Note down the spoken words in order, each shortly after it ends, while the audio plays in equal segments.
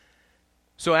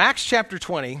So Acts chapter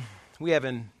 20, we have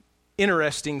an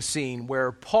interesting scene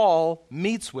where Paul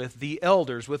meets with the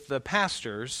elders, with the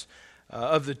pastors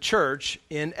of the church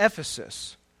in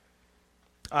Ephesus.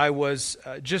 I was,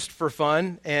 just for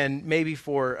fun and maybe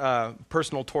for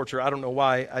personal torture, I don't know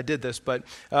why I did this, but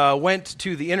went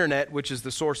to the internet, which is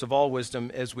the source of all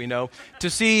wisdom, as we know, to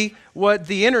see what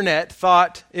the internet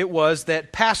thought it was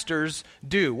that pastors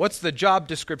do. What's the job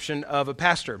description of a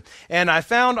pastor? And I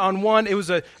found on one, it was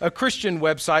a Christian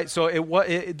website, so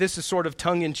this is sort of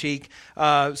tongue-in-cheek,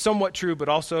 somewhat true, but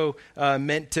also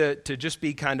meant to just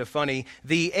be kind of funny.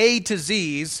 The A to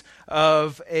Z's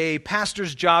of a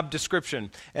pastor's job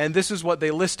description. And this is what they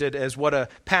listed as what a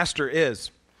pastor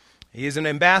is. He is an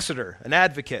ambassador, an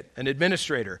advocate, an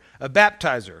administrator, a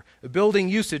baptizer, a building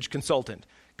usage consultant,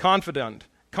 confidant,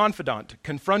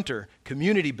 confronter,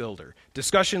 community builder,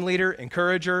 discussion leader,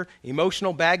 encourager,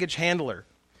 emotional baggage handler,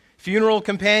 funeral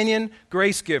companion,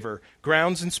 grace giver,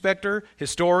 grounds inspector,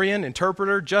 historian,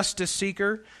 interpreter, justice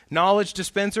seeker, knowledge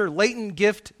dispenser, latent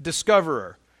gift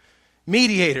discoverer,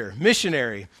 mediator,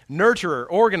 missionary, nurturer,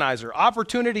 organizer,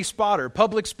 opportunity spotter,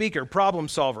 public speaker, problem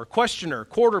solver, questioner,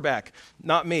 quarterback,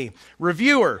 not me,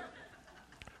 reviewer,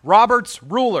 Robert's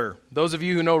ruler. Those of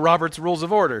you who know Robert's Rules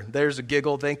of Order, there's a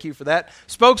giggle, thank you for that.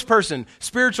 Spokesperson,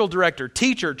 spiritual director,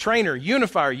 teacher, trainer,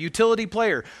 unifier, utility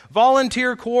player,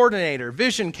 volunteer coordinator,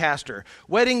 vision caster,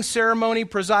 wedding ceremony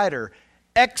presider,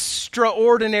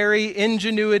 extraordinary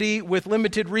ingenuity with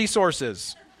limited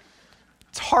resources.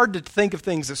 It's hard to think of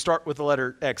things that start with the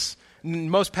letter X.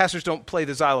 Most pastors don't play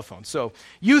the xylophone. So,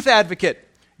 youth advocate,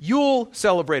 Yule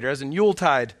celebrator, as in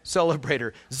Yuletide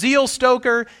celebrator, zeal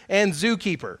stoker, and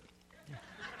zookeeper.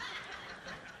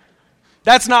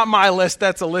 That's not my list.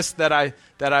 That's a list that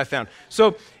I found.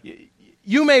 So,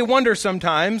 you may wonder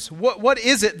sometimes, what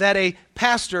is it that a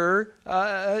pastor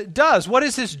does? What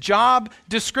is his job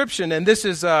description? And this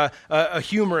is a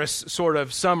humorous sort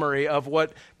of summary of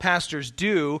what pastors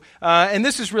do. And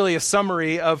this is really a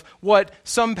summary of what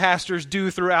some pastors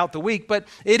do throughout the week. But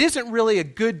it isn't really a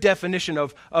good definition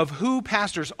of who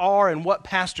pastors are and what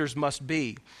pastors must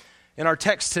be. In our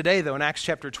text today, though, in Acts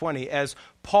chapter 20, as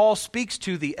Paul speaks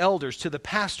to the elders, to the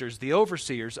pastors, the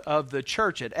overseers of the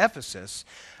church at Ephesus,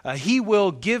 he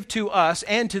will give to us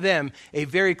and to them a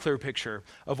very clear picture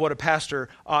of what a pastor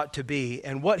ought to be.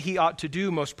 And what he ought to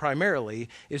do most primarily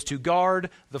is to guard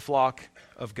the flock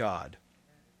of God.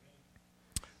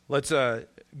 Let's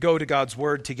go to God's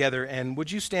word together, and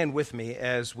would you stand with me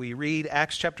as we read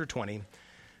Acts chapter 20,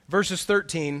 verses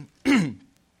 13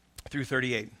 through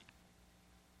 38.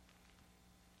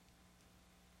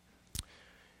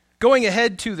 Going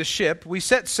ahead to the ship, we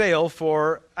set sail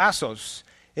for Assos,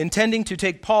 intending to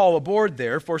take Paul aboard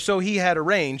there, for so he had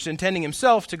arranged, intending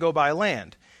himself to go by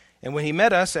land. And when he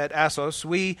met us at Assos,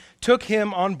 we took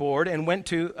him on board and went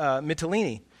to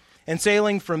Mytilene. And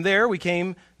sailing from there, we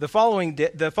came the following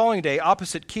day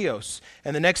opposite Chios.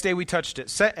 And the next day we touched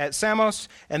at Samos,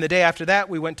 and the day after that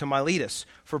we went to Miletus.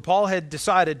 For Paul had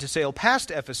decided to sail past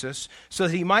Ephesus so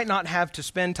that he might not have to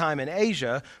spend time in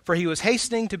Asia, for he was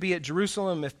hastening to be at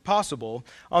Jerusalem, if possible,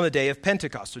 on the day of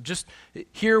Pentecost. So just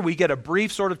here we get a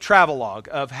brief sort of travelogue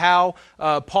of how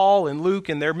Paul and Luke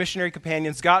and their missionary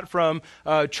companions got from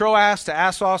Troas to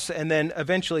Assos and then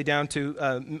eventually down to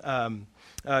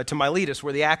Miletus,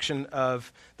 where the action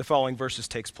of the following verses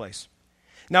takes place.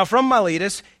 Now from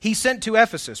Miletus,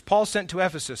 Paul sent to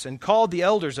Ephesus and called the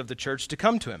elders of the church to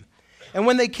come to him. And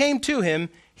when they came to him,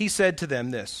 he said to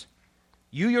them this,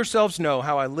 "You yourselves know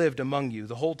how I lived among you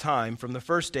the whole time from the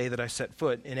first day that I set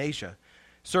foot in Asia,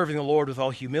 serving the Lord with all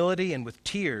humility and with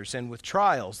tears and with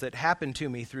trials that happened to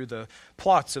me through the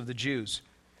plots of the Jews.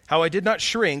 How I did not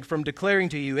shrink from declaring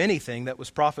to you anything that was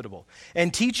profitable,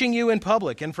 and teaching you in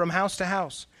public and from house to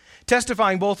house,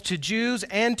 testifying both to Jews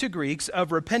and to Greeks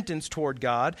of repentance toward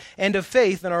God and of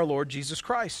faith in our Lord Jesus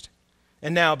Christ.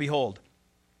 And now, behold,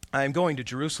 I am going to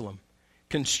Jerusalem,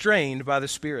 constrained by the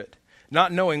Spirit,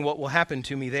 not knowing what will happen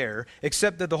to me there,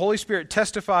 except that the Holy Spirit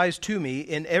testifies to me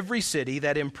in every city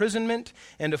that imprisonment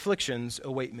and afflictions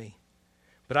await me.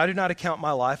 But I do not account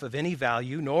my life of any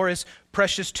value, nor as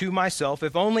precious to myself,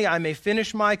 if only I may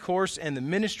finish my course and the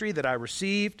ministry that I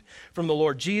received from the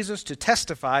Lord Jesus to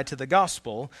testify to the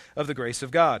gospel of the grace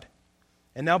of God.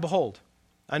 And now behold,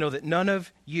 I know that none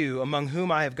of you among whom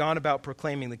I have gone about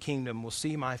proclaiming the kingdom will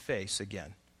see my face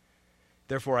again.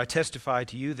 Therefore I testify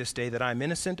to you this day that I am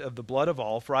innocent of the blood of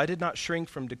all, for I did not shrink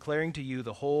from declaring to you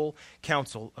the whole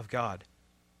counsel of God.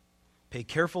 Pay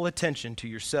careful attention to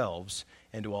yourselves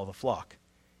and to all the flock,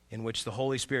 in which the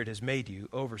Holy Spirit has made you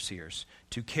overseers,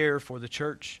 to care for the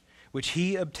church, which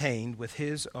he obtained with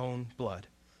his own blood.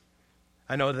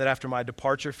 I know that after my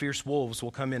departure, fierce wolves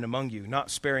will come in among you, not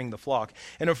sparing the flock.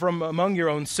 And from among your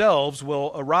own selves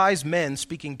will arise men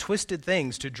speaking twisted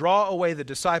things to draw away the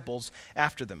disciples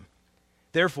after them.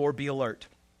 Therefore, be alert,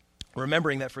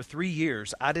 remembering that for 3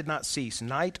 years I did not cease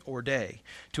night or day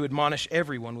to admonish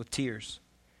everyone with tears.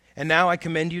 And now I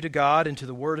commend you to God and to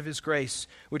the word of his grace,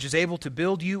 which is able to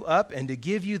build you up and to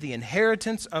give you the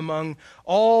inheritance among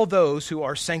all those who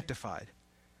are sanctified.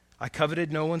 I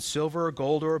coveted no one's silver or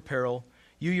gold or apparel.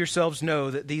 You yourselves know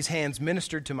that these hands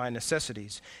ministered to my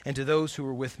necessities and to those who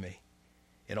were with me.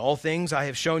 In all things I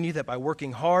have shown you that by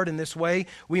working hard in this way,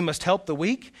 we must help the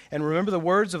weak, and remember the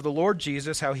words of the Lord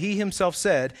Jesus, how he himself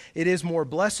said, "It is more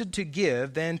blessed to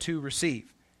give than to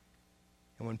receive."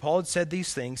 And when Paul had said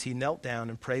these things, he knelt down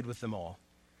and prayed with them all.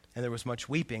 And there was much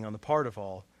weeping on the part of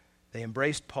all. They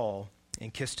embraced Paul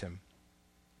and kissed him,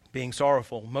 being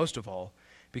sorrowful most of all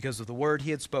because of the word he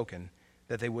had spoken,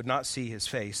 that they would not see his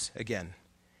face again.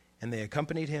 And they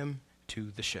accompanied him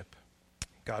to the ship.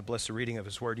 God bless the reading of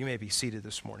his word. You may be seated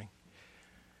this morning.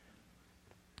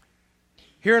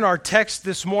 Here in our text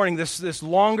this morning, this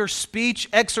longer speech,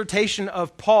 exhortation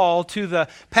of Paul to the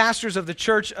pastors of the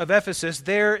church of Ephesus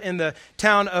there in the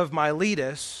town of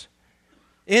Miletus.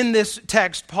 In this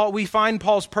text, we find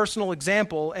Paul's personal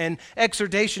example and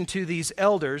exhortation to these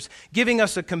elders, giving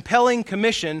us a compelling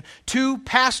commission to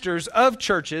pastors of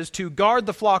churches to guard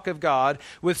the flock of God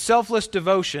with selfless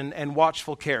devotion and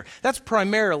watchful care. That's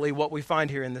primarily what we find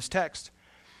here in this text.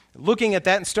 Looking at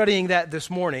that and studying that this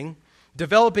morning,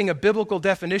 developing a biblical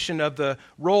definition of the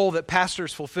role that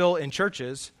pastors fulfill in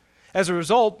churches. As a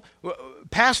result,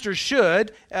 pastors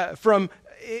should, from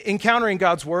encountering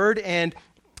God's word and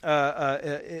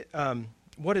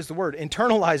what is the word?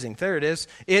 Internalizing, there it is,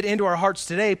 it into our hearts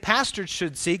today, pastors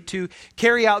should seek to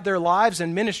carry out their lives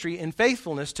and ministry in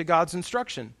faithfulness to God's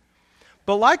instruction.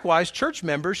 But likewise, church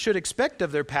members should expect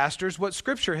of their pastors what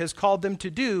Scripture has called them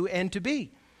to do and to be,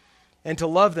 and to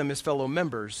love them as fellow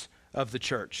members of the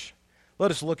church. Let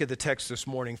us look at the text this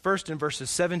morning. First, in verses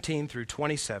 17 through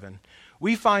 27,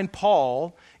 we find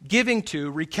Paul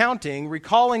recounting,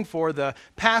 recalling for the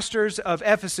pastors of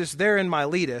Ephesus there in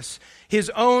Miletus,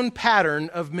 his own pattern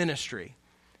of ministry.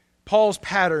 Paul's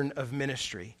pattern of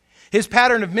ministry. His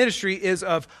pattern of ministry is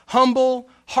of humble,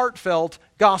 heartfelt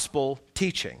gospel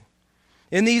teaching.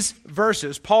 In these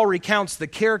verses, Paul recounts the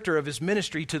character of his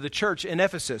ministry to the church in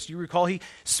Ephesus. You recall he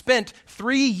spent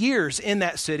 3 years in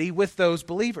that city with those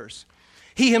believers.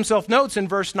 He himself notes in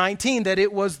verse 19 that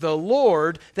it was the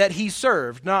Lord that he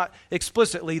served, not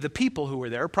explicitly the people who were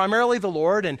there, primarily the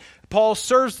Lord, and Paul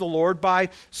serves the Lord by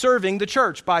serving the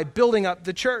church, by building up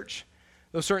the church.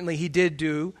 Though certainly he did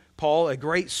do, Paul, a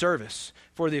great service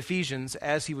for the Ephesians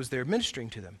as he was there ministering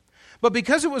to them. But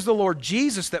because it was the Lord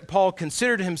Jesus that Paul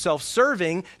considered himself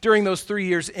serving during those 3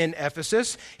 years in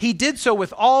Ephesus, he did so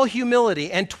with all humility,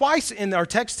 and twice in our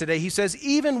text today he says,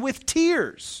 even with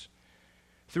tears,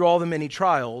 through all the many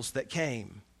trials that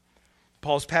came.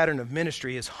 Paul's pattern of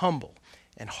ministry is humble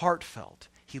and heartfelt.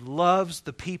 He loves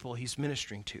the people he's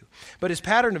ministering to. But his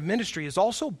pattern of ministry is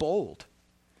also bold.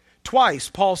 Twice,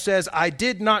 Paul says, I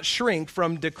did not shrink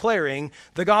from declaring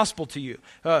the gospel to you,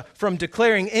 from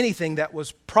declaring anything that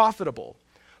was profitable.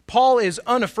 Paul is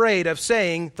unafraid of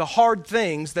saying the hard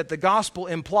things that the gospel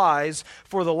implies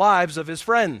for the lives of his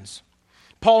friends.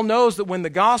 Paul knows that when the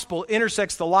gospel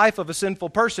intersects the life of a sinful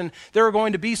person, there are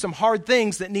going to be some hard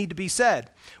things that need to be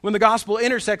said. When the gospel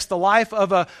intersects the life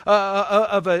of a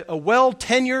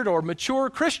well-tenured or mature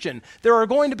Christian, there are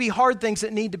going to be hard things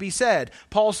that need to be said.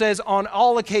 Paul says, on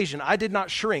all occasion, I did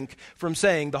not shrink from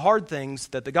saying the hard things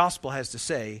that the gospel has to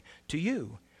say to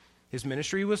you. His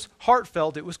ministry was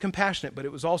heartfelt, it was compassionate, but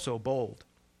it was also bold.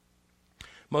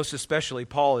 Most especially,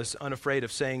 Paul is unafraid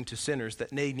of saying to sinners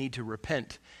that they need to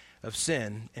repent of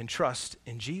sin and trust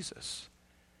in Jesus.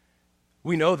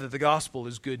 We know that the gospel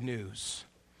is good news.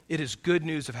 It is good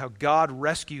news of how God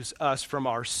rescues us from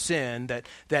our sin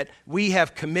that we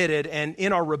have committed, and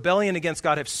in our rebellion against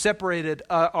God have separated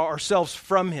ourselves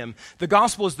from him. The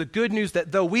gospel is the good news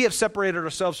that though we have separated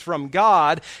ourselves from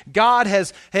God, God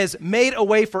has made a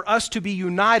way for us to be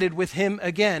united with him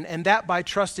again, and that by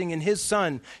trusting in his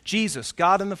Son, Jesus,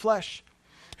 God in the flesh,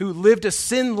 who lived a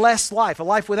sinless life, a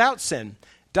life without sin,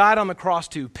 died on the cross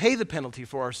to pay the penalty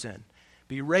for our sin,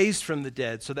 be raised from the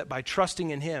dead, so that by trusting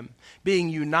in him, being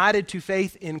united to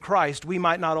faith in Christ, we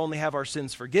might not only have our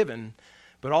sins forgiven,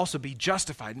 but also be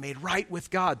justified, made right with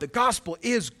God. The gospel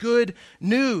is good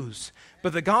news,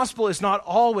 but the gospel is not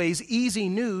always easy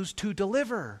news to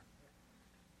deliver.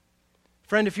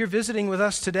 Friend, if you're visiting with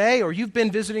us today, or you've been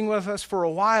visiting with us for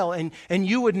a while, and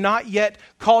you would not yet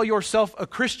call yourself a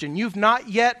Christian, you've not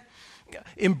yet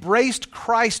embraced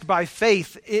Christ by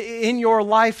faith in your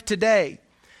life today,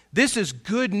 this is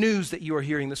good news that you are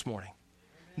hearing this morning.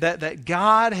 That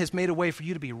God has made a way for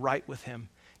you to be right with him,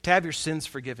 to have your sins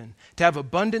forgiven, to have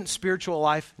abundant spiritual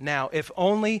life now. If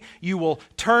only you will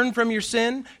turn from your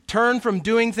sin, turn from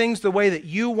doing things the way that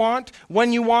you want,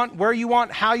 when you want, where you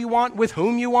want, how you want, with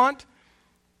whom you want,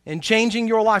 and changing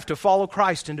your life to follow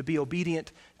Christ and to be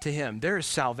obedient to him. There is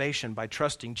salvation by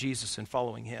trusting Jesus and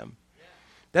following him.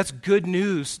 That's good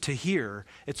news to hear.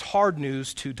 It's hard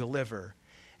news to deliver.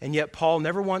 And yet Paul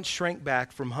never once shrank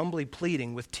back from humbly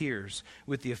pleading with tears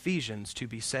with the Ephesians to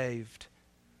be saved.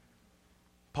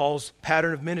 Paul's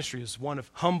pattern of ministry is one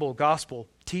of humble gospel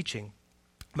teaching.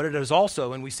 But it is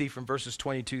also, and we see from verses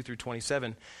 22 through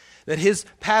 27, that his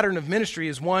pattern of ministry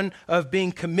is one of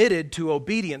being committed to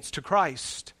obedience to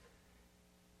Christ.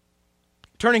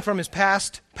 Turning from his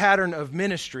past pattern of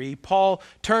ministry, Paul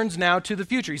turns now to the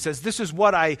future. He says, this is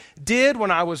what I did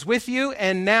when I was with you,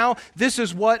 and now this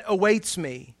is what awaits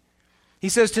me. He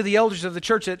says to the elders of the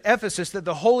church at Ephesus that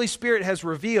the Holy Spirit has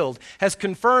revealed, has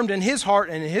confirmed in his heart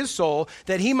and in his soul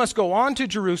that he must go on to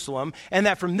Jerusalem, and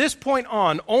that from this point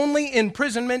on, only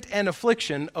imprisonment and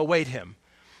affliction await him.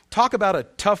 Talk about a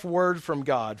tough word from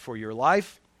God for your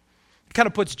life. It kind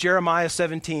of puts Jeremiah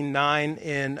 17:9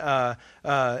 in...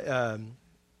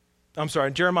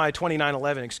 Jeremiah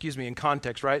 29:11, in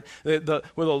context, right? The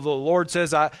Lord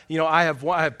says, I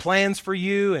have plans for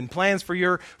you and plans for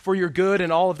your good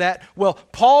and all of that. Well,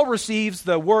 Paul receives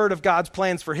the word of God's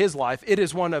plans for his life. It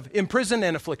is one of imprisonment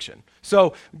and affliction.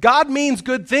 So God means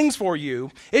good things for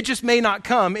you. It just may not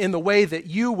come in the way that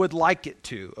you would like it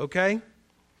to, okay?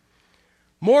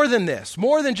 More than this,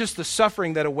 more than just the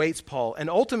suffering that awaits Paul and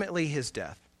ultimately his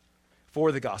death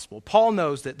for the gospel, Paul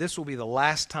knows that this will be the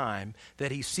last time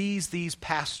that he sees these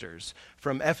pastors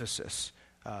from Ephesus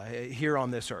here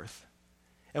on this earth.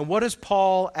 And what does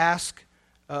Paul ask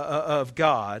of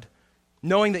God,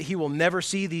 knowing that he will never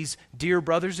see these dear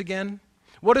brothers again?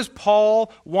 What does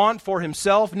Paul want for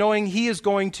himself, knowing he is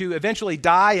going to eventually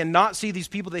die and not see these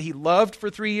people that he loved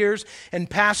for 3 years and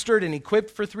pastored and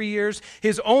equipped for 3 years?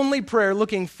 His only prayer,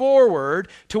 looking forward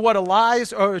to what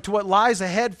lies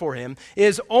ahead for him,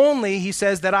 is only, he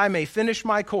says, that I may finish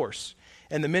my course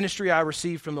and the ministry I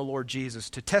received from the Lord Jesus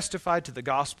to testify to the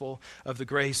gospel of the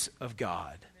grace of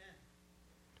God.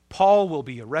 Paul will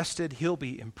be arrested. He'll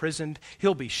be imprisoned.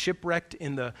 He'll be shipwrecked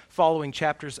in the following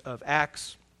chapters of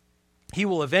Acts. He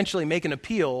will eventually make an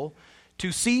appeal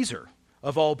to Caesar,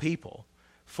 of all people,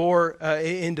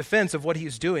 in defense of what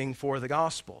he's doing for the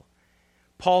gospel.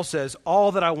 Paul says,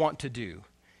 all that I want to do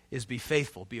is be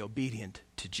faithful, be obedient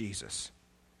to Jesus.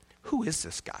 Who is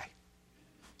this guy?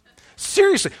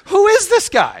 Seriously, who is this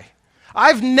guy?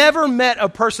 I've never met a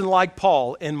person like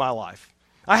Paul in my life.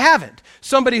 I haven't.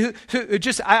 Somebody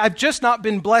I've just not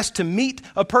been blessed to meet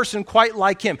a person quite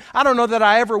like him. I don't know that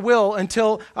I ever will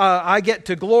until I get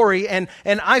to glory, and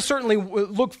I certainly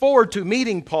look forward to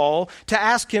meeting Paul to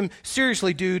ask him,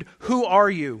 seriously, dude, who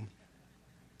are you?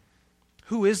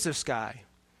 Who is this guy?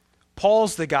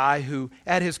 Paul's the guy who,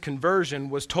 at his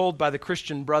conversion, was told by the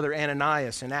Christian brother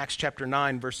Ananias in Acts chapter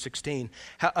 9, verse 16,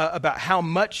 about how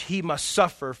much he must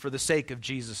suffer for the sake of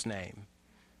Jesus' name.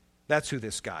 That's who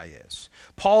this guy is.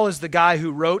 Paul is the guy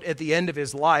who wrote at the end of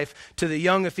his life to the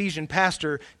young Ephesian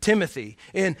pastor Timothy.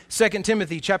 In 2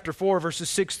 Timothy chapter 4, verses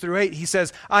 6 through 8, he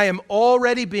says, I am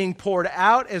already being poured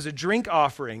out as a drink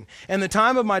offering, and the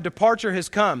time of my departure has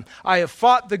come. I have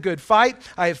fought the good fight.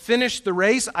 I have finished the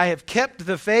race. I have kept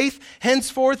the faith.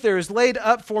 Henceforth there is laid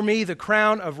up for me the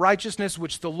crown of righteousness,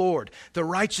 which the Lord, the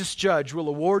righteous judge, will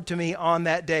award to me on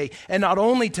that day. And not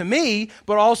only to me,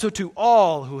 but also to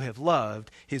all who have loved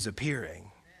his appearing.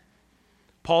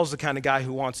 Paul's the kind of guy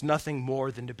who wants nothing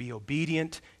more than to be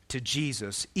obedient to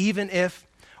Jesus, even if,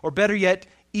 or better yet,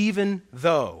 even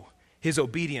though his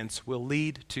obedience will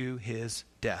lead to his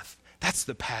death. That's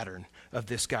the pattern of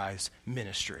this guy's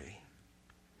ministry.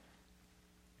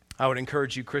 I would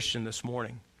encourage you, Christian, this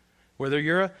morning, whether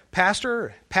you're a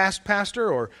pastor, past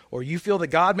pastor, or you feel that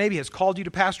God maybe has called you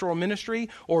to pastoral ministry,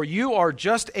 or you are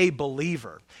just a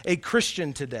believer, a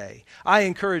Christian today, I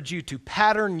encourage you to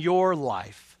pattern your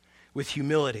life with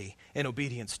humility and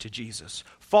obedience to Jesus.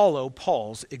 Follow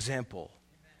Paul's example.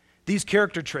 These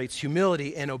character traits,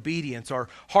 humility and obedience, are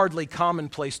hardly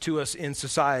commonplace to us in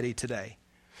society today.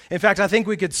 In fact, I think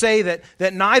we could say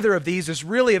that neither of these is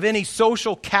really of any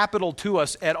social capital to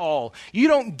us at all. You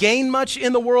don't gain much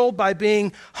in the world by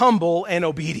being humble and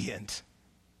obedient.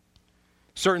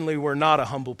 Certainly, we're not a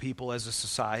humble people as a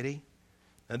society.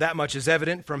 That much is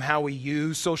evident from how we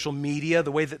use social media,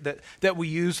 the way that we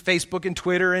use Facebook and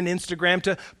Twitter and Instagram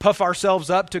to puff ourselves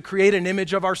up, to create an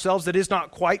image of ourselves that is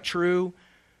not quite true.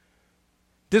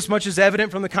 This much is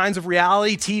evident from the kinds of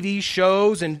reality TV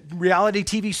shows and reality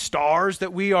TV stars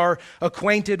that we are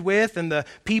acquainted with and the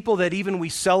people that even we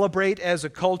celebrate as a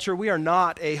culture. We are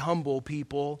not a humble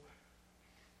people.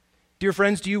 Dear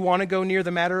friends, do you want to go near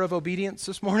the matter of obedience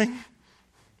this morning?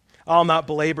 I'll not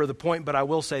belabor the point, but I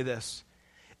will say this.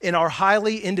 In our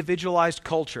highly individualized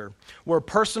culture, where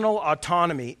personal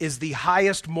autonomy is the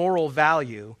highest moral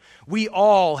value, we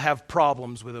all have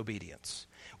problems with obedience.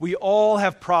 We all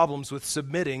have problems with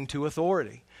submitting to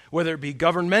authority, whether it be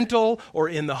governmental or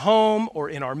in the home or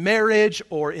in our marriage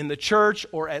or in the church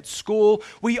or at school.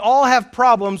 We all have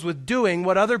problems with doing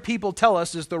what other people tell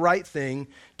us is the right thing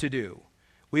to do.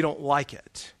 We don't like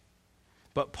it.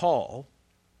 But Paul,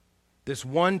 this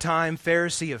one-time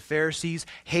Pharisee of Pharisees,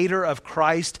 hater of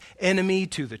Christ, enemy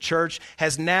to the church,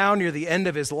 has now near the end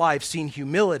of his life seen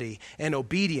humility and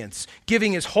obedience,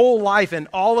 giving his whole life and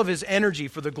all of his energy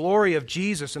for the glory of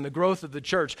Jesus and the growth of the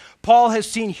church. Paul has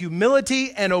seen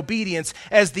humility and obedience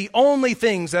as the only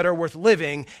things that are worth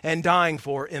living and dying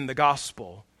for in the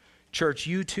gospel. Church,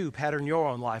 you too pattern your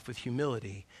own life with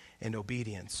humility and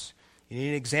obedience. You need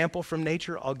an example from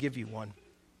nature? I'll give you one.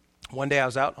 One day I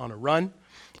was out on a run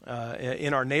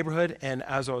in our neighborhood, and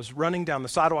as I was running down the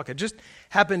sidewalk, I just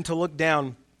happened to look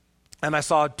down, and I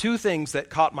saw two things that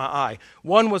caught my eye.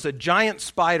 One was a giant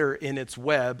spider in its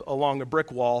web along a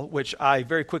brick wall, which I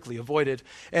very quickly avoided,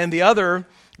 and the other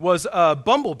was a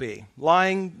bumblebee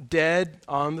lying dead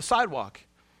on the sidewalk,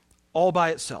 all by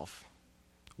itself.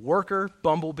 Worker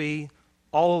bumblebee,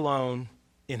 all alone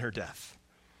in her death.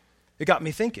 It got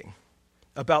me thinking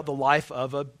about the life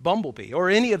of a bumblebee or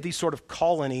any of these sort of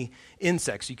colony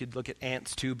insects. You could look at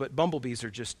ants too, but bumblebees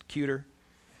are just cuter.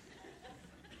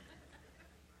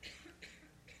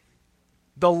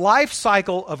 The life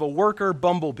cycle of a worker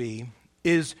bumblebee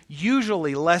is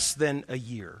usually less than a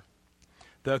year.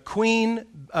 The queen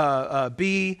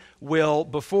bee will,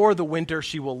 before the winter,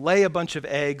 she will lay a bunch of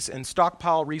eggs and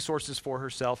stockpile resources for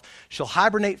herself. She'll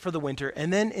hibernate for the winter,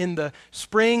 and then in the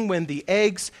spring, when the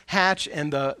eggs hatch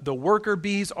and the worker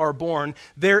bees are born,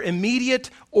 their immediate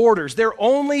orders, their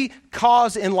only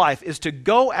cause in life is to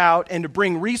go out and to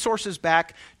bring resources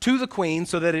back to the queen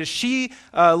so that as she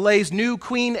lays new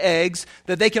queen eggs,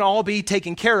 that they can all be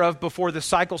taken care of before the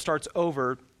cycle starts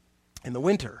over in the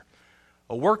winter.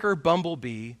 A worker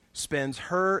bumblebee spends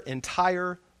her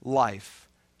entire life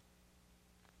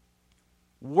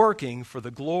working for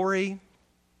the glory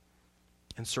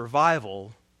and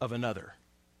survival of another.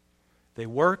 They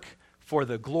work for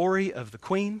the glory of the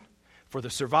queen, for the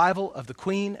survival of the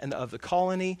queen and of the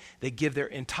colony. They give their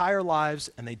entire lives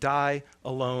and they die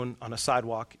alone on a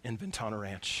sidewalk in Ventana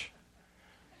Ranch.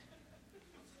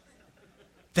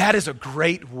 That is a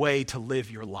great way to live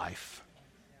your life.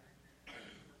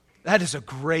 That is a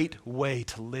great way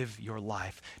to live your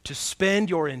life, to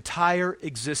spend your entire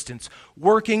existence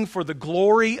working for the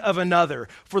glory of another,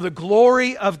 for the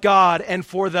glory of God, and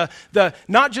for the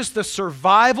not just the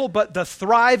survival, but the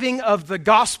thriving of the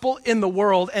gospel in the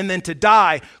world, and then to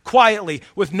die quietly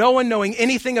with no one knowing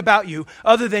anything about you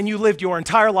other than you lived your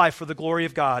entire life for the glory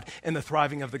of God and the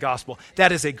thriving of the gospel.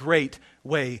 That is a great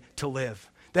way to live.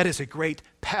 That is a great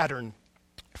pattern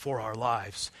for our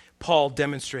lives. Paul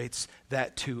demonstrates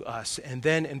that to us. And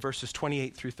then in verses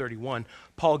 28 through 31,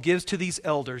 Paul gives to these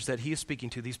elders that he is speaking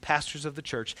to, these pastors of the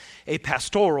church, a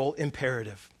pastoral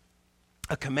imperative,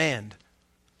 a command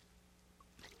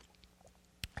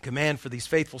for these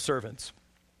faithful servants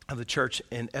of the church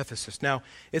in Ephesus. Now,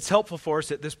 it's helpful for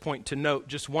us at this point to note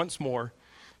just once more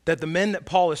that the men that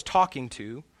Paul is talking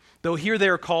to, though here they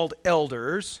are called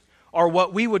elders, are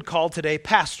what we would call today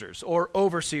pastors or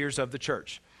overseers of the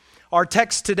church. Our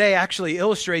text today actually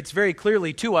illustrates very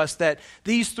clearly to us that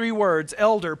these three words,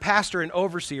 elder, pastor, and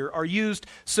overseer, are used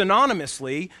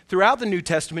synonymously throughout the New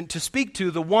Testament to speak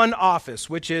to the one office,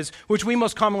 which we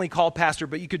most commonly call pastor,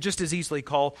 but you could just as easily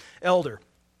call elder.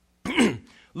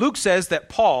 Luke says that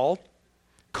Paul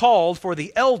called for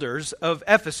the elders of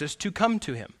Ephesus to come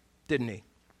to him, didn't he?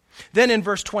 Then in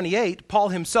verse 28, Paul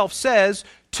himself says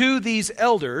to these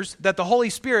elders that the Holy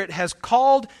Spirit has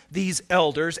called these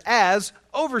elders as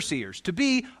overseers, to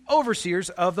be overseers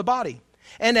of the body.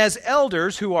 And as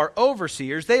elders who are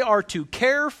overseers, they are to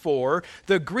care for,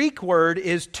 the Greek word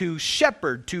is to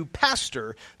shepherd, to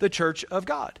pastor the church of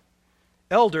God.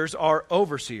 Elders are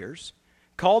overseers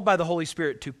called by the Holy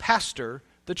Spirit to pastor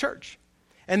the church.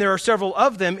 And there are several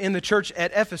of them in the church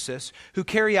at Ephesus who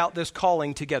carry out this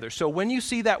calling together. So when you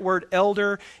see that word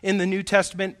elder in the New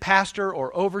Testament, pastor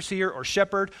or overseer or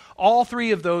shepherd, all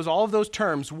of those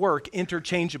terms work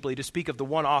interchangeably to speak of the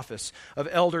one office of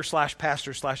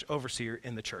elder/pastor/overseer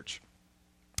in the church.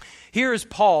 Here is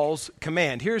Paul's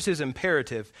command. Here's his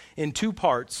imperative in two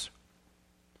parts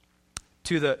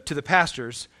to the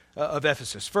pastors of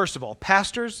Ephesus. First of all,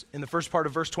 pastors, in the first part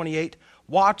of verse 28,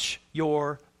 watch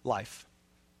your life.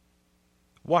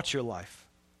 Watch your life.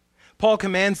 Paul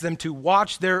commands them to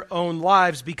watch their own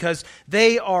lives because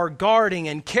they are guarding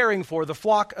and caring for the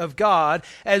flock of God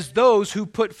as those who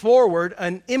put forward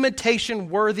an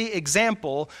imitation-worthy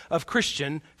example of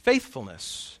Christian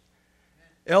faithfulness.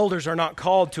 Elders are not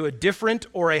called to a different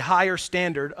or a higher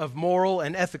standard of moral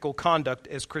and ethical conduct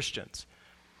as Christians.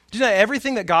 Do you know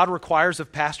everything that God requires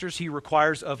of pastors, he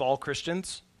requires of all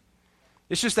Christians?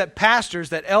 It's just that pastors,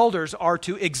 that elders are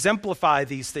to exemplify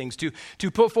these things, to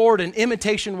put forward an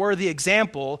imitation-worthy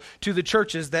example to the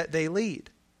churches that they lead.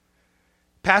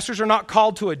 Pastors are not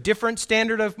called to a different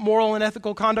standard of moral and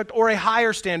ethical conduct or a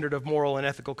higher standard of moral and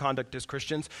ethical conduct as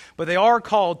Christians, but they are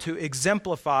called to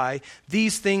exemplify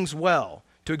these things well,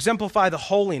 to exemplify the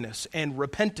holiness and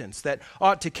repentance that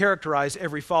ought to characterize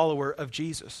every follower of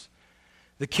Jesus.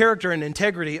 The character and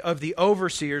integrity of the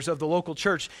overseers of the local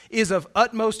church is of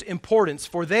utmost importance,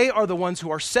 for they are the ones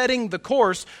who are setting the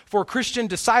course for Christian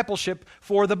discipleship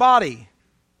for the body.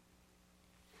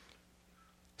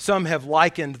 Some have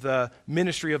likened the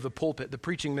ministry of the pulpit, the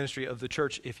preaching ministry of the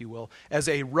church, if you will, as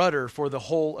a rudder for the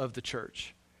whole of the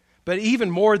church. But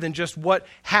even more than just what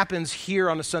happens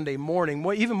here on a Sunday morning,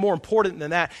 even more important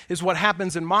than that is what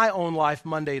happens in my own life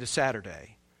Monday to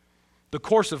Saturday. The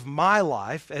course of my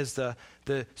life as the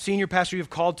senior pastor you've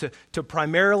called to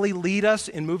primarily lead us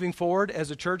in moving forward as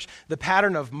a church, the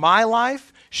pattern of my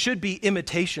life should be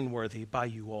imitation worthy by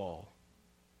you all.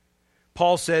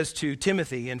 Paul says to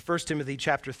Timothy in 1 Timothy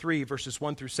chapter 3, verses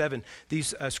 1 through 7,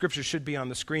 these scriptures should be on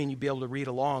the screen, you'd be able to read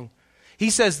along. He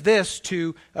says this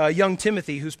to young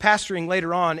Timothy, who's pastoring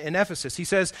later on in Ephesus. He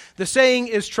says, the saying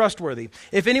is trustworthy.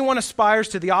 If anyone aspires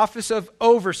to the office of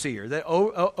overseer,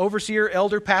 overseer,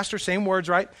 elder, pastor, same words,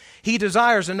 right? He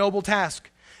desires a noble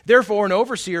task. Therefore, an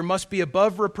overseer must be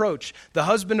above reproach, the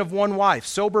husband of one wife,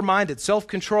 sober-minded,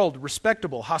 self-controlled,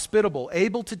 respectable, hospitable,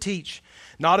 able to teach,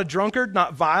 not a drunkard,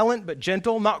 not violent, but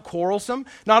gentle, not quarrelsome,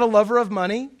 not a lover of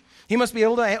money. He must be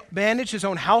able to manage his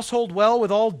own household well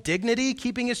with all dignity,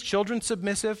 keeping his children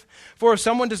submissive. For if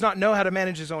someone does not know how to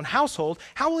manage his own household,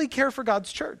 how will he care for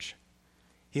God's church?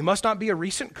 He must not be a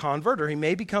recent convert, or he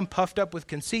may become puffed up with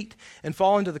conceit and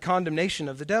fall into the condemnation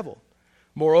of the devil.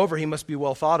 Moreover, he must be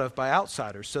well thought of by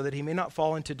outsiders, so that he may not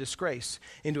fall into disgrace,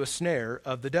 into a snare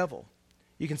of the devil.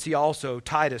 You can see also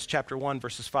Titus chapter 1,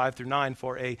 verses 5 through 9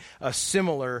 for a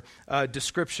similar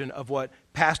description of what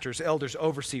pastors, elders,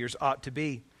 overseers ought to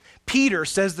be. Peter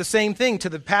says the same thing to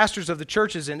the pastors of the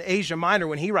churches in Asia Minor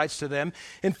when he writes to them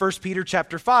in 1 Peter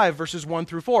chapter 5, verses 1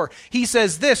 through 4. He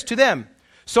says this to them,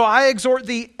 so I exhort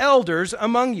the elders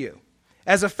among you,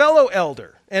 as a fellow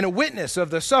elder and a witness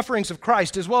of the sufferings of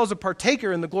Christ, as well as a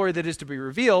partaker in the glory that is to be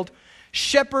revealed,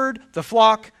 shepherd the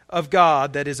flock of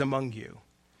God that is among you,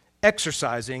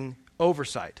 exercising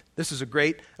oversight. This is a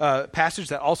great passage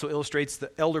that also illustrates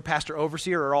the elder, pastor,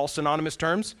 overseer are all synonymous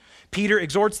terms. Peter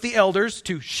exhorts the elders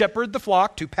to shepherd the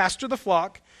flock, to pastor the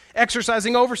flock,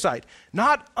 exercising oversight.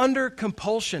 Not under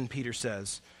compulsion, Peter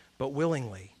says, but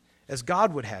willingly, as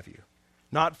God would have you.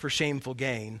 Not for shameful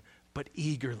gain, but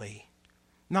eagerly.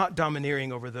 Not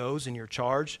domineering over those in your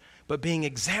charge, but being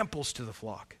examples to the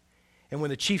flock. And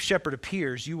when the chief shepherd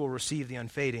appears, you will receive the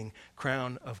unfading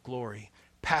crown of glory.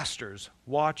 Pastors,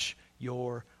 watch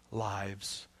your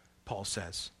lives, Paul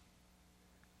says.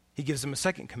 He gives them a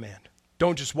second command.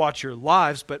 Don't just watch your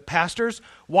lives, but pastors,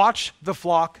 watch the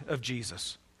flock of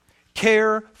Jesus.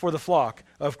 Care for the flock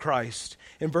of Christ.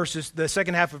 In the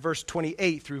second half of verse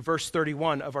 28 through verse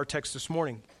 31 of our text this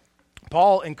morning,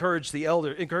 Paul encourages the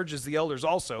elders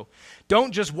also.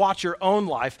 Don't just watch your own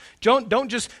life. Don't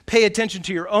just pay attention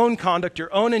to your own conduct,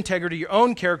 your own integrity, your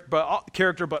own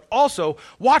character, but also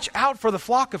watch out for the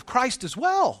flock of Christ as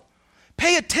well.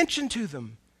 Pay attention to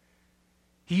them.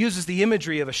 He uses the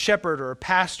imagery of a shepherd or a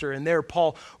pastor, and there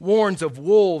Paul warns of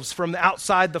wolves from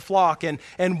outside the flock and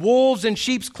wolves in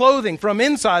sheep's clothing from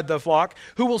inside the flock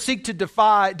who will seek to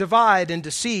divide and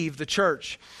deceive the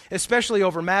church, especially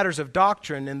over matters of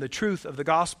doctrine and the truth of the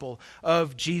gospel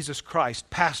of Jesus Christ.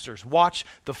 Pastors, watch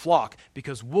the flock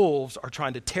because wolves are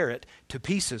trying to tear it to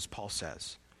pieces, Paul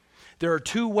says. There are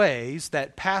two ways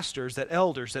that pastors, that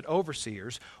elders, that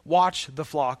overseers watch the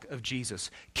flock of Jesus,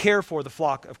 care for the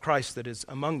flock of Christ that is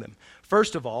among them.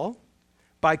 First of all,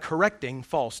 by correcting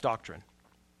false doctrine.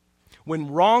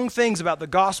 When wrong things about the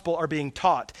gospel are being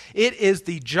taught, it is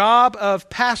the job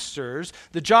of pastors,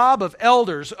 the job of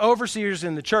elders, overseers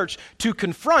in the church, to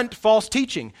confront false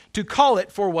teaching, to call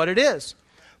it for what it is.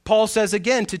 Paul says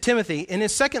again to Timothy in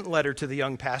his second letter to the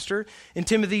young pastor, in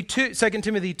 2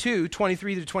 Timothy 2,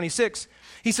 23 to 26,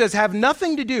 he says, "Have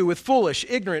nothing to do with foolish,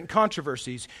 ignorant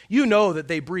controversies. You know that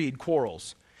they breed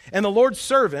quarrels. And the Lord's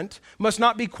servant must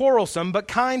not be quarrelsome, but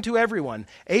kind to everyone,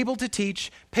 able to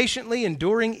teach, patiently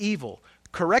enduring evil,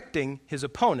 correcting his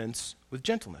opponents with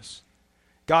gentleness.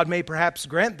 God may perhaps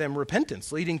grant them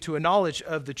repentance, leading to a knowledge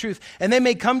of the truth, and they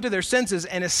may come to their senses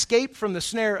and escape from the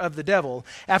snare of the devil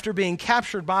after being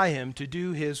captured by him to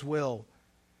do his will."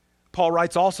 Paul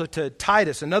writes also to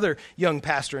Titus, another young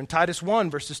pastor, in Titus 1,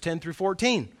 verses 10 through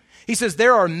 14. He says,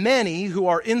 "There are many who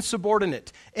are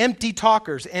insubordinate, empty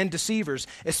talkers and deceivers,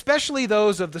 especially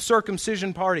those of the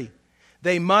circumcision party.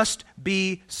 They must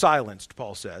be silenced,"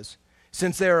 Paul says,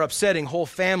 "since they are upsetting whole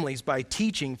families by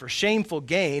teaching for shameful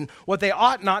gain what they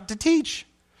ought not to teach."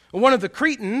 One of the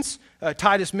Cretans,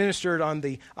 Titus ministered on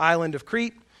the island of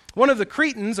Crete. One of the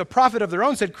Cretans, a prophet of their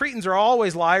own, said, "Cretans are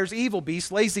always liars, evil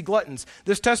beasts, lazy gluttons.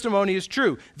 This testimony is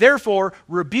true. Therefore,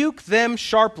 rebuke them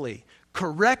sharply.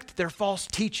 Correct their false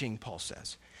teaching," Paul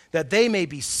says, "that they may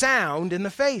be sound in the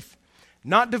faith,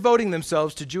 not devoting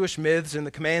themselves to Jewish myths and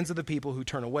the commands of the people who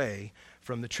turn away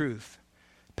from the truth."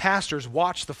 Pastors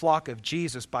watch the flock of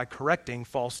Jesus by correcting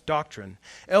false doctrine.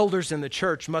 Elders in the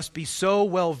church must be so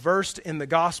well versed in the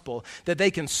gospel that they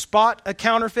can spot a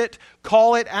counterfeit,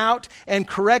 call it out, and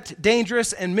correct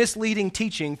dangerous and misleading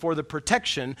teaching for the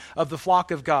protection of the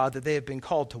flock of God that they have been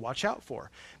called to watch out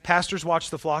for. Pastors watch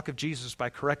the flock of Jesus by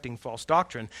correcting false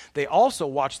doctrine. They also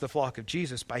watch the flock of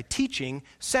Jesus by teaching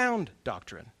sound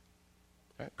doctrine.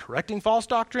 Right? Correcting false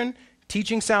doctrine,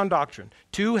 teaching sound doctrine.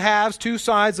 Two halves, two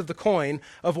sides of the coin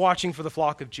of watching for the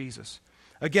flock of Jesus.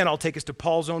 Again, I'll take us to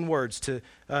Paul's own words to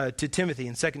Timothy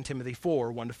in 2 Timothy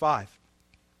 4, 1 to 5.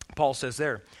 Paul says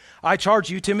there, "I charge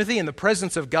you, Timothy, in the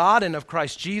presence of God and of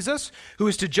Christ Jesus, who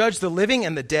is to judge the living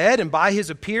and the dead, and by his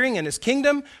appearing in his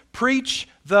kingdom, preach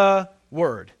the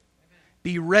word.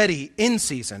 Be ready in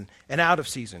season and out of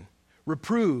season.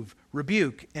 Reprove,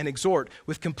 rebuke, and exhort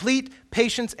with complete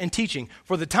patience and teaching.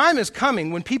 For the time is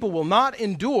coming when people will not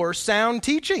endure sound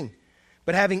teaching,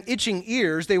 but having itching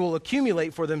ears, they will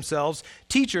accumulate for themselves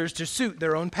teachers to suit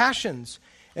their own passions,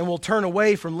 and will turn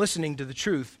away from listening to the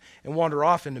truth and wander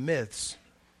off into myths.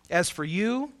 As for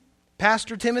you,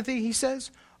 Pastor Timothy," he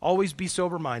says, "always be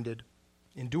sober-minded,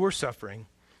 endure suffering,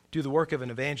 do the work of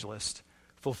an evangelist,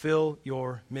 fulfill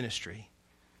your ministry."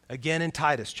 Again in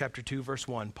Titus chapter 2, verse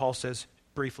 1, Paul says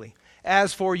briefly,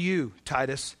 "As for you,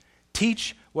 Titus,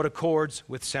 teach what accords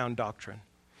with sound doctrine."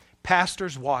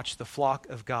 Pastors watch the flock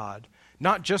of God,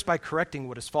 not just by correcting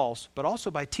what is false, but also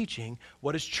by teaching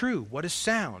what is true, what is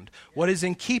sound, what is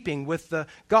in keeping with the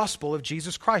gospel of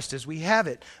Jesus Christ as we have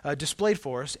it displayed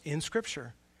for us in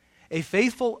Scripture. A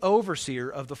faithful overseer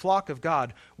of the flock of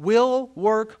God will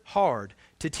work hard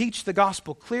to teach the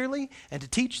gospel clearly and to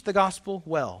teach the gospel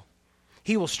well.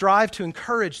 He will strive to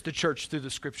encourage the church through the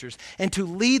Scriptures and to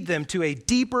lead them to a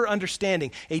deeper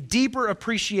understanding, a deeper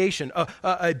appreciation,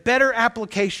 a better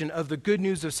application of the good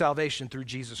news of salvation through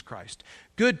Jesus Christ.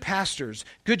 Good pastors,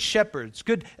 good shepherds,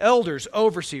 good elders,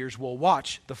 overseers will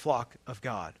watch the flock of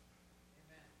God.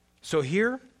 Amen. So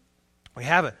here we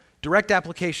have a direct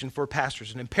application for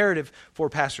pastors, an imperative for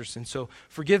pastors. And so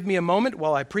forgive me a moment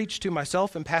while I preach to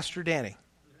myself and Pastor Danny.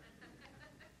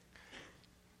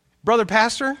 Brother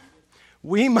Pastor,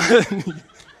 we must,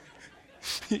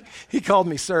 he called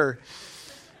me sir.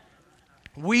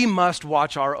 We must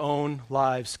watch our own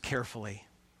lives carefully.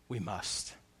 We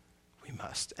must.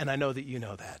 And I know that you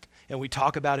know that. And we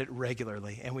talk about it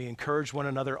regularly, and we encourage one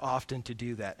another often to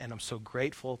do that. And I'm so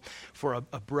grateful for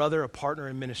a brother, a partner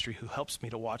in ministry who helps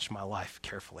me to watch my life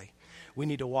carefully. We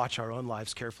need to watch our own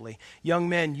lives carefully. Young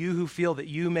men, you who feel that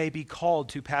you may be called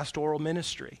to pastoral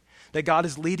ministry, that God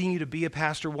is leading you to be a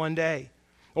pastor one day,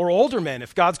 or older men,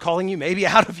 if God's calling you maybe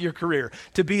out of your career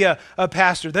to be a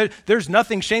pastor, there's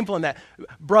nothing shameful in that.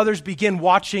 Brothers, begin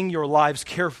watching your lives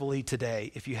carefully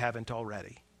today if you haven't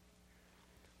already.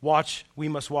 We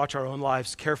must watch our own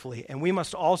lives carefully, and we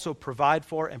must also provide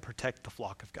for and protect the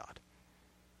flock of God.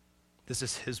 This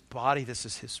is his body, this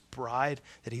is his bride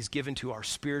that he's given to our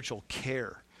spiritual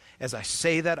care. As I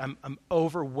say that, I'm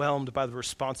overwhelmed by the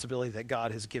responsibility that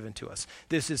God has given to us.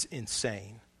 This is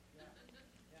insane.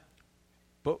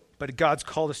 But God's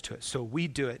called us to it, so we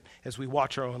do it as we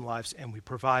watch our own lives and we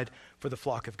provide for the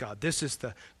flock of God. This is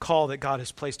the call that God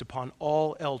has placed upon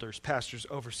all elders, pastors,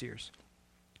 overseers,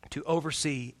 to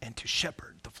oversee and to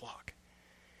shepherd the flock.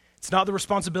 It's not the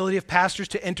responsibility of pastors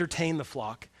to entertain the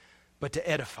flock, but to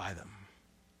edify them.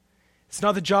 It's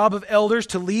not the job of elders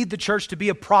to lead the church to be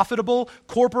a profitable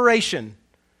corporation,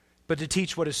 but to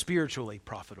teach what is spiritually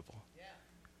profitable.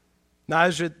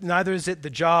 Neither is it the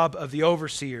job of the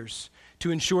overseers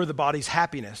to ensure the body's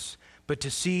happiness, but to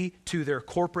see to their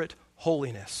corporate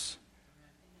holiness.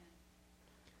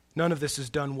 None of this is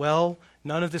done well.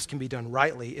 None of this can be done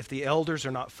rightly if the elders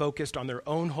are not focused on their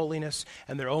own holiness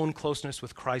and their own closeness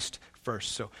with Christ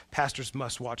first. So pastors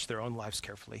must watch their own lives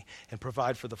carefully and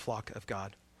provide for the flock of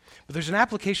God. But there's an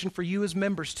application for you as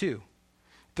members too.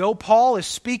 Though Paul is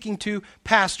speaking to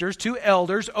pastors, to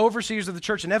elders, overseers of the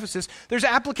church in Ephesus, there's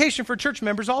application for church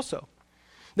members also.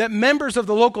 That members of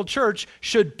the local church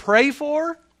should pray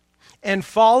for and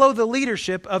follow the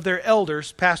leadership of their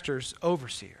elders, pastors,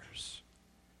 overseers.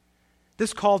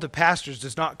 This call to pastors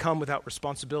does not come without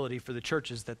responsibility for the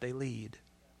churches that they lead.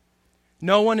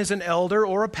 No one is an elder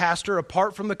or a pastor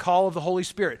apart from the call of the Holy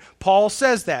Spirit. Paul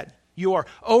says that. You are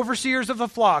overseers of the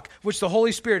flock, which the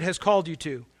Holy Spirit has called you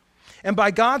to. And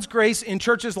by God's grace in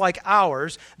churches like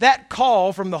ours, that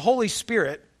call from the Holy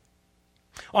Spirit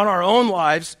on our own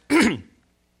lives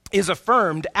is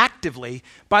affirmed actively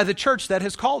by the church that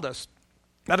has called us.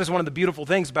 That is one of the beautiful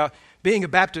things about being a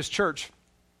Baptist church,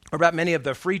 or about many of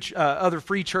the other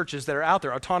free churches that are out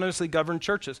there, autonomously governed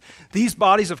churches. These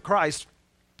bodies of Christ,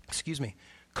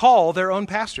 call their own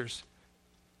pastors.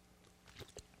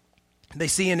 They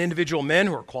see in individual men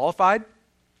who are qualified,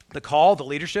 the call, the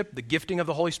leadership, the gifting of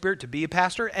the Holy Spirit to be a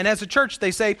pastor. And as a church,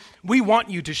 they say, we want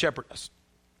you to shepherd us.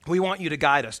 We want you to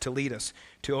guide us, to lead us,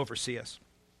 to oversee us.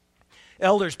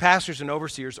 Elders, pastors, and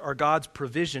overseers are God's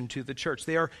provision to the church.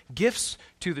 They are gifts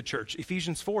to the church.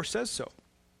 Ephesians 4 says so.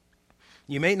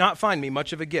 You may not find me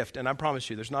much of a gift, and I promise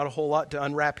you there's not a whole lot to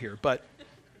unwrap here, but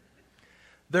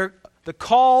the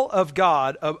call of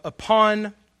God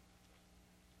upon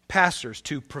pastors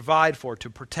to provide for, to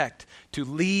protect, to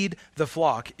lead the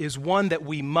flock is one that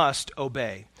we must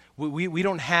obey. We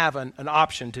don't have an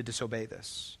option to disobey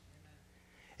this.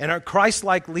 And our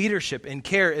Christ-like leadership and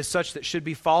care is such that should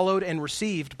be followed and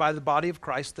received by the body of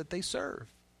Christ that they serve.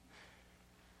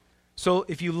 So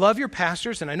if you love your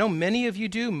pastors, and I know many of you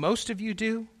do, most of you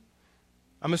do,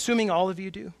 I'm assuming all of you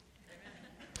do.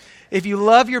 If you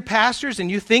love your pastors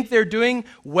and you think they're doing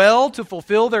well to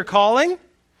fulfill their calling,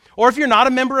 or if you're not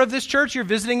a member of this church, you're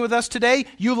visiting with us today,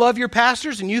 you love your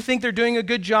pastors and you think they're doing a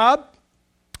good job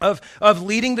of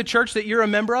leading the church that you're a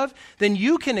member of, then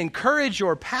you can encourage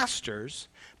your pastors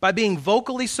by being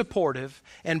vocally supportive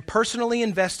and personally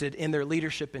invested in their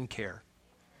leadership and care.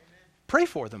 Pray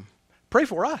for them. Pray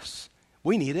for us.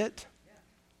 We need it.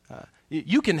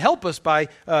 You can help us by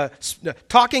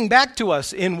talking back to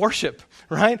us in worship,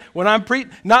 right? When I'm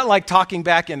not like talking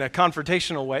back in a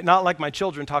confrontational way, not like my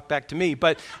children talk back to me,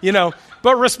 but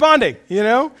responding,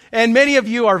 And many of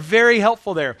you are very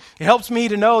helpful there. It helps me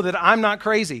to know that I'm not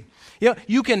crazy.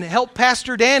 You can help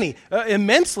Pastor Danny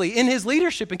immensely in his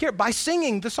leadership and care by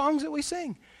singing the songs that we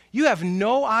sing. You have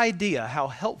no idea how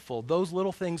helpful those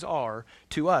little things are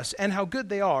to us and how good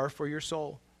they are for your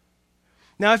soul.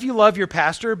 Now, if you love your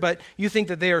pastor, but you think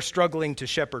that they are struggling to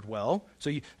shepherd well,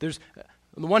 on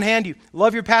the one hand, you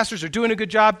love your pastors, are doing a good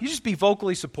job, you just be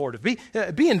vocally supportive.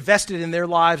 Be invested in their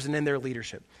lives and in their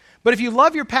leadership. But if you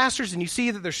love your pastors and you see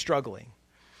that they're struggling,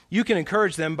 you can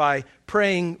encourage them by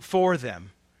praying for them,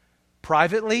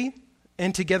 privately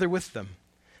and together with them,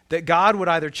 that God would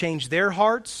either change their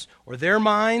hearts or their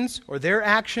minds or their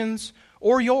actions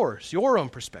or yours, your own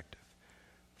perspective,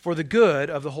 for the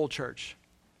good of the whole church.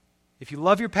 If you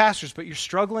love your pastors, but you're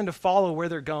struggling to follow where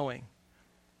they're going,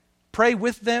 pray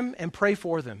with them and pray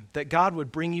for them, that God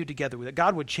would bring you together, that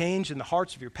God would change in the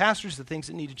hearts of your pastors the things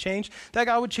that need to change, that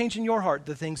God would change in your heart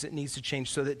the things that needs to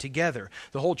change, so that together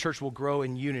the whole church will grow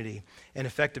in unity and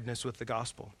effectiveness with the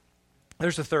gospel.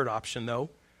 There's a third option,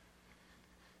 though.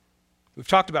 We've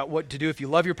talked about what to do if you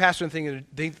love your pastor and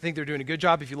think they're doing a good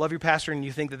job, if you love your pastor and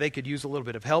you think that they could use a little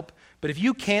bit of help. But if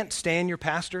you can't stand your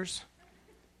pastors,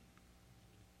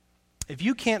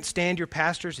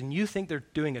 and you think they're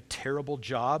doing a terrible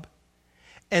job,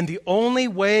 and the only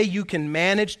way you can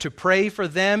manage to pray for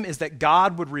them is that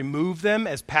God would remove them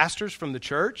as pastors from the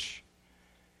church,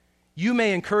 you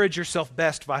may encourage yourself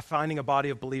best by finding a body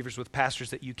of believers with pastors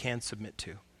that you can submit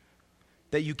to,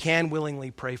 that you can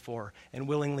willingly pray for and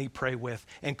willingly pray with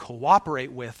and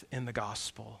cooperate with in the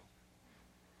gospel.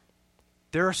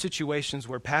 There are situations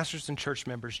where pastors and church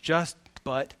members just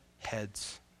butt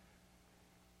heads.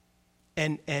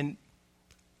 And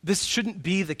this shouldn't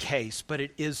be the case, but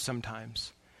it is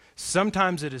sometimes.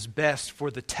 Sometimes it is best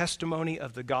for the testimony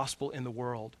of the gospel in the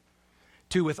world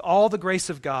to, with all the grace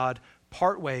of God,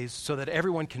 part ways so that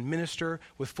everyone can minister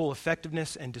with full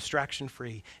effectiveness and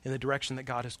distraction-free in the direction that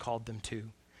God has called them to.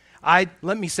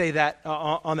 Let me say that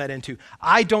on that end too.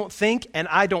 I don't think and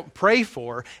I don't pray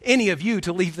for any of you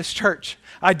to leave this church.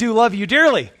 I do love you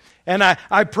dearly, and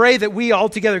I pray that we all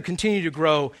together continue to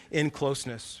grow in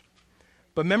closeness.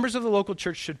 But members of the local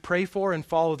church should pray for and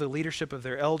follow the leadership of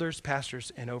their elders,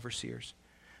 pastors, and overseers.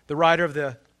 The writer of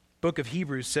the book of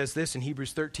Hebrews says this in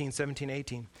Hebrews 13, 17,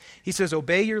 18. He says,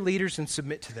 "Obey your leaders and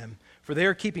submit to them, for they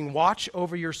are keeping watch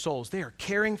over your souls. They are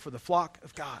caring for the flock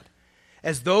of God,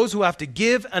 as those who have to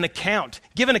give an account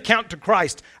to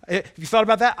Christ." Have you thought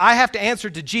about that? I have to answer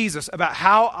to Jesus about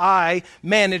how I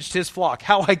managed his flock,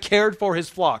 how I cared for his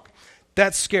flock.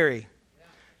 That's scary.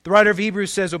 The writer of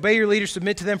Hebrews says, "Obey your leaders,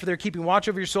 submit to them, for they're keeping watch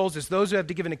over your souls as those who have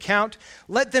to give an account.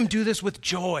 Let them do this with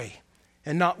joy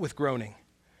and not with groaning,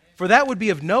 for that would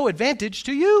be of no advantage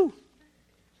to you."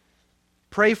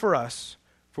 Pray for us,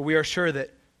 for we are sure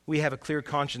that we have a clear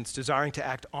conscience, desiring to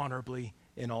act honorably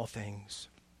in all things.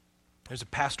 There's a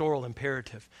pastoral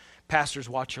imperative. Pastors,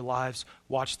 watch your lives,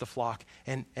 watch the flock.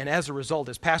 And as a result,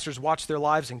 as pastors watch their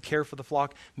lives and care for the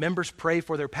flock, members pray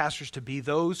for their pastors to be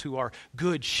those who are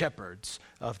good shepherds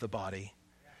of the body.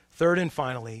 Third and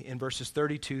finally, in verses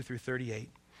 32 through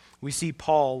 38, we see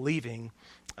Paul leaving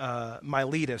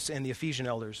Miletus and the Ephesian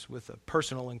elders with a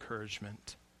personal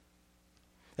encouragement.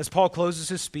 As Paul closes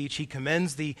his speech, he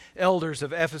commends the elders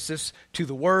of Ephesus to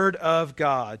the word of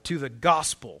God, to the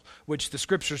gospel, which the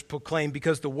scriptures proclaim,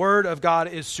 because the word of God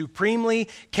is supremely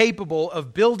capable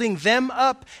of building them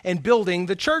up and building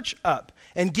the church up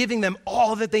and giving them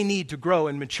all that they need to grow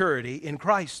in maturity in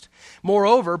Christ.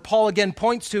 Moreover, Paul again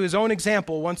points to his own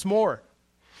example once more.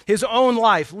 His own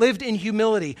life lived in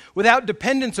humility, without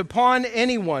dependence upon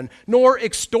anyone, nor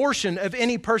extortion of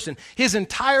any person. His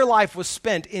entire life was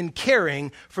spent in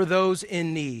caring for those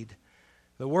in need.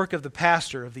 The work of the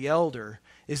pastor, of the elder,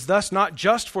 is thus not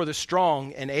just for the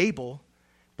strong and able,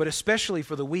 but especially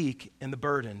for the weak and the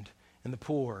burdened and the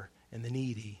poor and the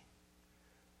needy.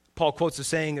 Paul quotes a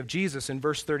saying of Jesus in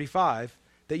verse 35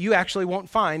 that you actually won't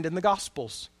find in the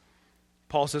Gospels.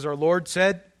 Paul says, "Our Lord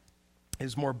said, it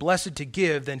is more blessed to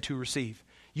give than to receive."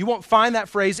 You won't find that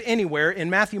phrase anywhere in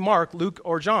Matthew, Mark, Luke,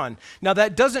 or John. Now,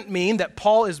 that doesn't mean that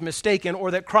Paul is mistaken or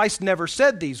that Christ never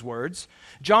said these words.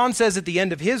 John says at the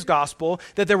end of his gospel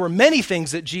that there were many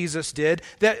things that Jesus did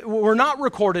that were not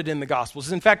recorded in the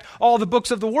Gospels. In fact, all the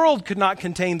books of the world could not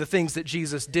contain the things that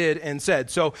Jesus did and said.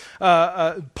 So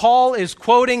Paul is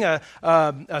quoting a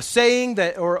saying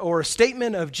that or a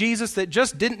statement of Jesus that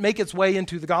just didn't make its way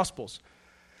into the Gospels.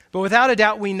 But without a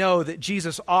doubt, we know that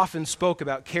Jesus often spoke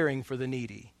about caring for the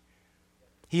needy.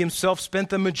 He himself spent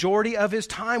the majority of his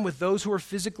time with those who were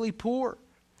physically poor,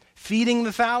 feeding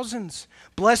the thousands,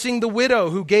 blessing the widow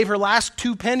who gave her last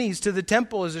 2 pennies to the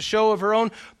temple as a show of her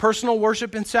own personal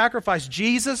worship and sacrifice.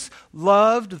 Jesus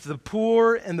loved the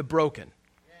poor and the broken,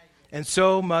 and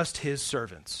so must his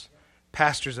servants,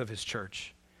 pastors of his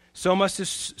church. So must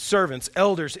his servants,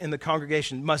 elders in the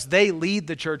congregation, must they lead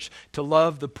the church to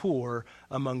love the poor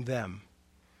among them.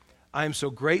 I am so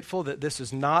grateful that this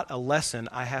is not a lesson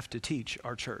I have to teach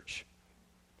our church.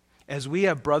 As we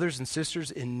have brothers and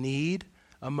sisters in need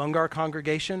among our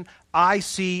congregation, I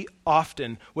see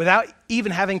often, without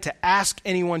even having to ask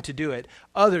anyone to do it,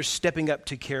 others stepping up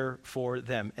to care for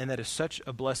them. And that is such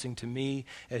a blessing to me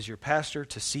as your pastor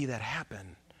to see that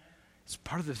happen. It's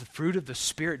part of the fruit of the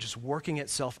Spirit just working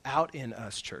itself out in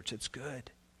us, church. It's good.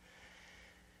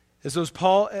 As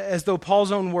though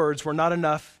Paul's own words were not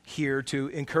enough here to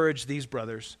encourage these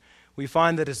brothers, we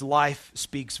find that his life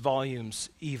speaks volumes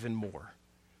even more.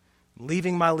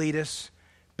 Leaving Miletus,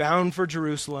 bound for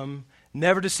Jerusalem,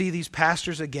 never to see these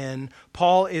pastors again,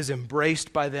 Paul is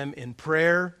embraced by them in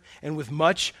prayer and with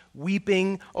much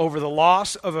weeping over the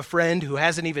loss of a friend who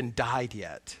hasn't even died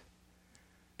yet.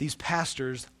 These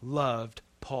pastors loved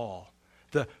Paul.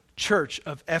 The church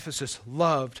of Ephesus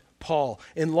loved Paul,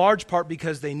 in large part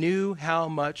because they knew how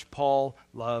much Paul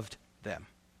loved them.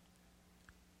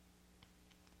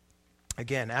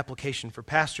 Again, application for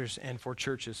pastors and for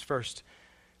churches. First,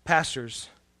 pastors,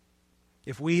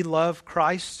 if we love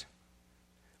Christ,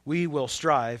 we will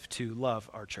strive to love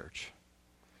our church.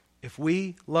 If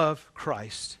we love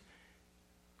Christ,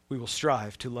 we will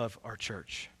strive to love our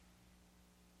church.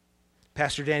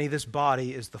 Pastor Danny, this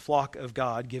body is the flock of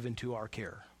God given to our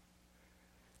care.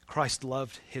 Christ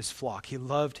loved his flock. He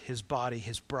loved his body,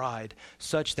 his bride,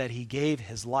 such that he gave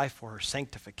his life for her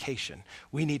sanctification.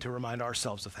 We need to remind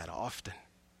ourselves of that often.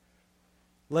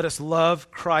 Let us love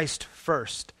Christ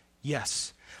first,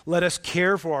 yes. Let us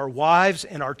care for our wives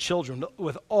and our children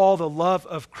with all the love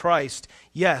of Christ,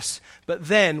 yes. But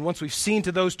then, once we've seen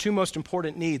to those two most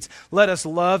important needs, let us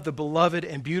love the beloved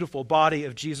and beautiful body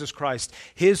of Jesus Christ,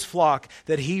 his flock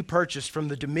that he purchased from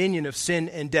the dominion of sin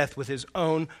and death with his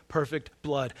own perfect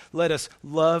blood. Let us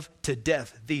love to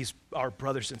death these, our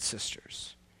brothers and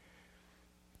sisters.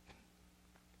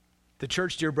 The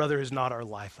church, dear brother, is not our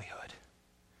livelihood.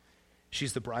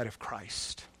 She's the bride of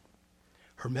Christ.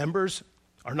 Her members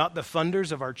are not the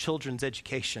funders of our children's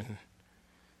education,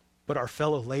 but our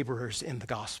fellow laborers in the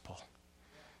gospel.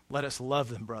 Let us love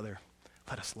them, brother.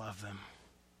 Let us love them.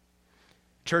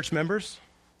 Church members,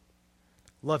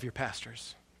 love your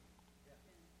pastors.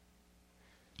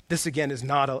 This, again, is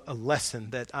not a lesson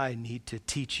that I need to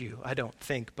teach you, I don't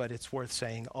think, but it's worth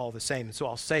saying all the same. And so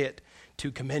I'll say it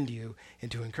to commend you and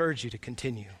to encourage you to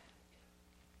continue.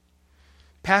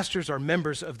 Pastors are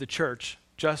members of the church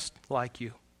just like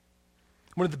you.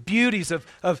 One of the beauties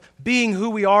of being who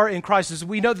we are in Christ is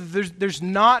we know that there's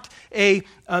not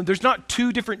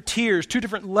two different tiers, two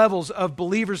different levels of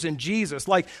believers in Jesus.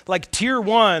 Like tier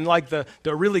one, like the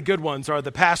really good ones are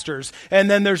the pastors, and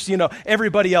then there's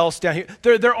everybody else down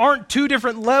here. There aren't two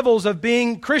different levels of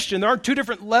being Christian. There aren't two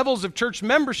different levels of church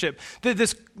membership.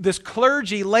 This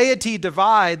clergy laity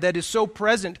divide that is so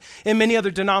present in many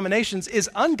other denominations is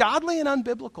ungodly and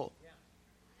unbiblical.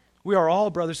 We are all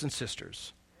brothers and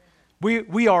sisters.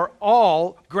 We are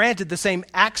all granted the same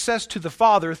access to the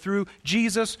Father through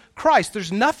Jesus Christ.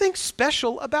 There's nothing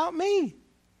special about me.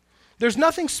 There's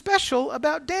nothing special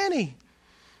about Danny.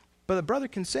 But the brother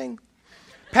can sing.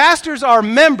 Pastors are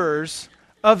members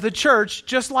of the church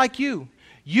just like you.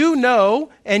 You know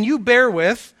and you bear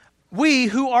with we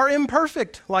who are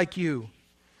imperfect like you.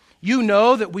 You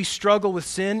know that we struggle with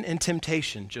sin and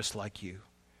temptation just like you.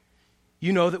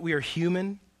 You know that we are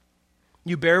human.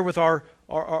 You bear with our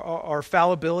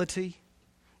fallibility.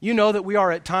 You know that we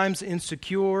are at times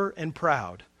insecure and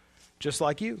proud, just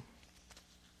like you.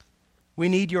 We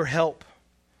need your help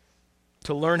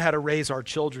to learn how to raise our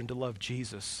children to love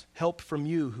Jesus. Help from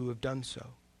you who have done so.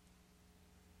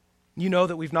 You know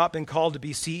that we've not been called to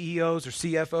be CEOs or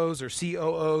CFOs or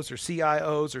COOs or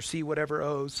CIOs or C whatever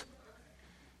O's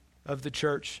of the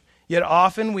church. Yet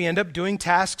often we end up doing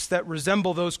tasks that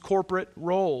resemble those corporate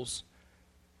roles.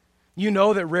 You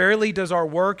know that rarely does our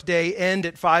work day end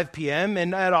at 5 p.m.,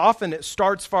 and that often it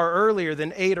starts far earlier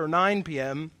than 8 or 9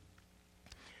 p.m.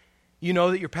 You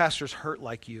know that your pastors hurt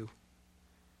like you.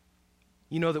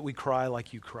 You know that we cry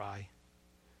like you cry.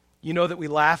 You know that we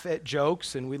laugh at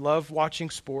jokes and we love watching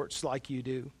sports like you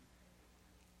do.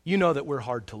 You know that we're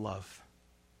hard to love,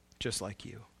 just like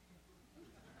you.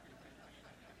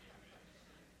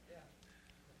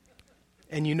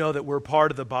 And you know that we're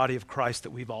part of the body of Christ that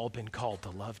we've all been called to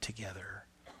love together.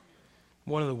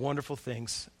 One of the wonderful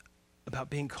things about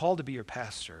being called to be your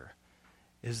pastor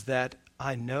is that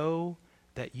I know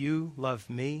that you love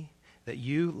me, that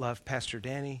you love Pastor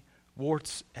Danny,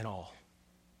 warts and all.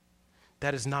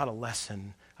 That is not a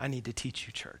lesson I need to teach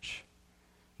you, church.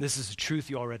 This is a truth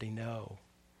you already know.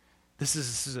 This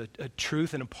is a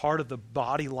truth and a part of the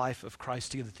body life of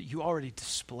Christ together that you already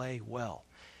display well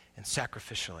and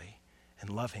sacrificially and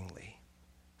lovingly.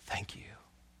 Thank you.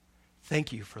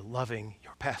 Thank you for loving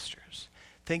your pastors.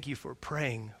 Thank you for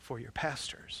praying for your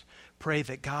pastors. Pray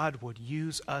that God would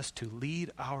use us to lead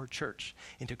our church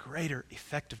into greater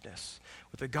effectiveness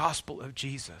with the gospel of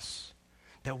Jesus,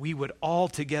 that we would all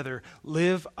together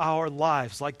live our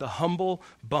lives like the humble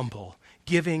Bumble,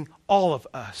 giving all of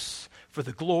us for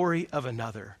the glory of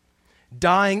another,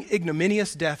 dying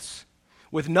ignominious deaths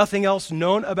with nothing else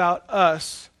known about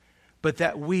us but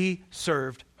that we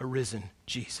served a risen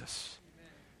Jesus. Amen.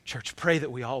 Church, pray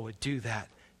that we all would do that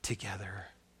together.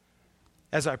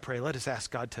 As I pray, let us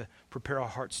ask God to prepare our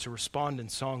hearts to respond in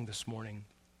song this morning.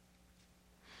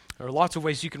 There are lots of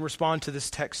ways you can respond to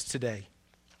this text today.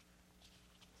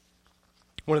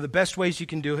 One of the best ways you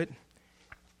can do it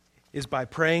is by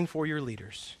praying for your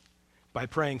leaders, by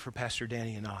praying for Pastor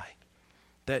Danny and I,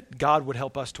 that God would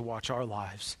help us to watch our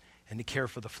lives and to care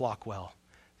for the flock well,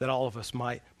 that all of us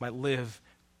might live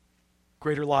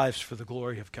greater lives for the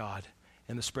glory of God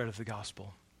and the spread of the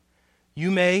gospel.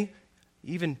 You may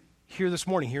even hear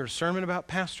a sermon about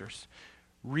pastors.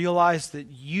 Realize that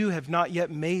you have not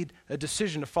yet made a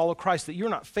decision to follow Christ, that you're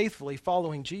not faithfully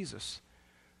following Jesus,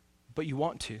 but you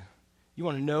want to. You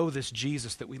want to know this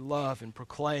Jesus that we love and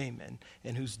proclaim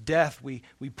and whose death we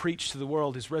preach to the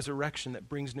world, his resurrection that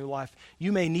brings new life.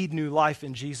 You may need new life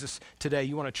in Jesus today.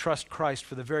 You want to trust Christ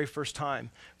for the very first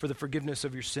time for the forgiveness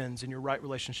of your sins and your right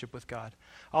relationship with God.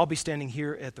 I'll be standing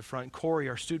here at the front. Corey,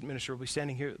 our student minister, will be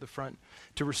standing here at the front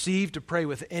to receive, to pray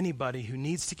with anybody who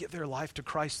needs to give their life to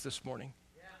Christ this morning.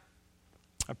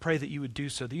 I pray that you would do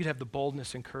so, that you'd have the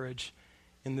boldness and courage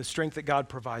and the strength that God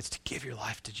provides to give your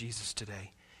life to Jesus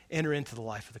today. Enter into the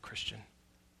life of the Christian,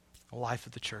 the life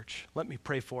of the church. Let me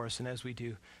pray for us, and as we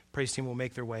do, praise team will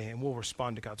make their way, and we'll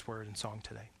respond to God's word in song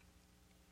today.